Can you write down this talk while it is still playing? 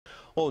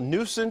Well,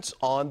 nuisance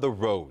on the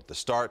road. The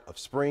start of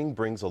spring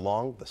brings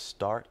along the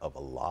start of a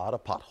lot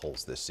of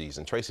potholes this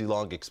season. Tracey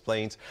Leong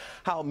explains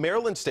how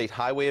Maryland State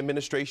Highway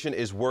Administration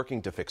is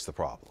working to fix the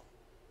problem.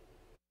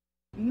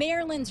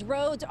 Maryland's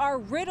roads are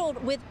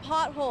riddled with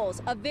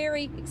potholes, a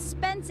very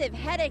expensive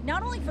headache,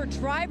 not only for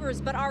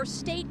drivers, but our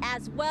state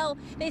as well.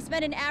 They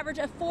spend an average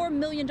of $4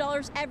 million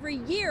every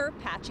year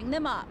patching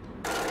them up.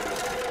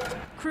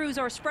 Crews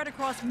are spread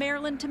across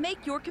Maryland to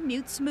make your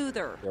commute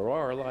smoother. There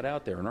are a lot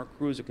out there, and our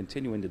crews are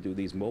continuing to do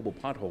these mobile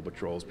pothole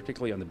patrols,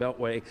 particularly on the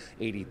Beltway,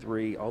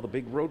 83, all the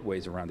big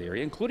roadways around the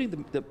area,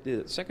 including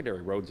the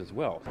secondary roads as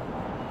well.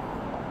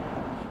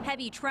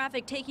 Heavy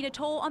traffic taking a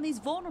toll on these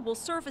vulnerable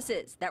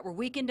surfaces that were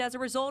weakened as a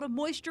result of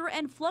moisture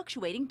and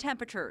fluctuating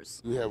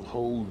temperatures. You have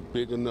holes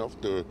big enough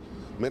to,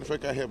 matter of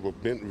fact, I have a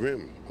bent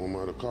rim on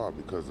my car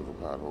because of a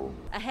pothole.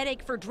 A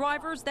headache for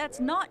drivers that's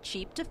not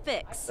cheap to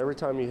fix. Every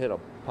time you hit a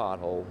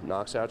pothole,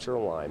 knocks out your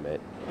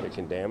alignment, it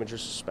can damage your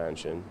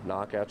suspension,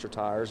 knock out your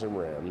tires and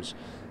rims,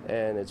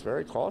 and it's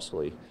very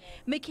costly.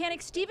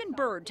 Mechanic Stephen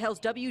Bird tells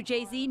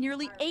WJZ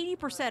nearly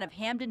 80% of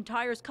Hamden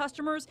Tires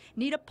customers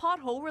need a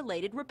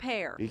pothole-related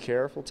repair. Be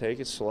careful, take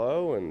it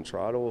slow, and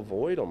try to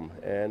avoid them,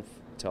 and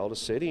tell the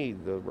city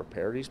to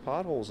repair these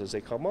potholes as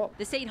they come up.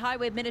 The State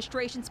Highway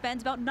Administration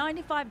spends about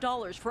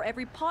 $95 for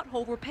every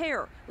pothole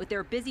repair. With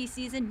their busy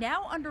season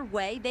now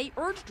underway, they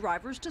urge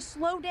drivers to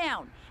slow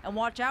down and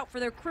watch out for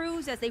their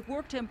crews as they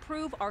work to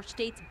improve our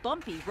state's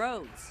bumpy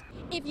roads.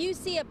 If you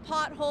see a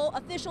pothole,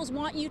 officials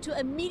want you to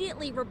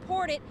immediately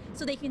report it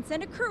so they can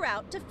send a crew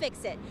out to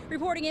fix it.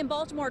 Reporting in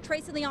Baltimore,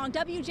 Tracey Leong,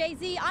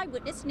 WJZ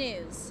Eyewitness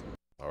News.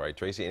 All right,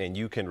 Tracy, and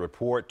you can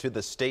report to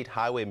the State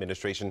Highway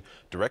Administration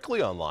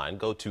directly online.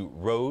 Go to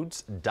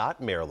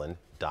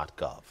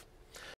roads.maryland.gov.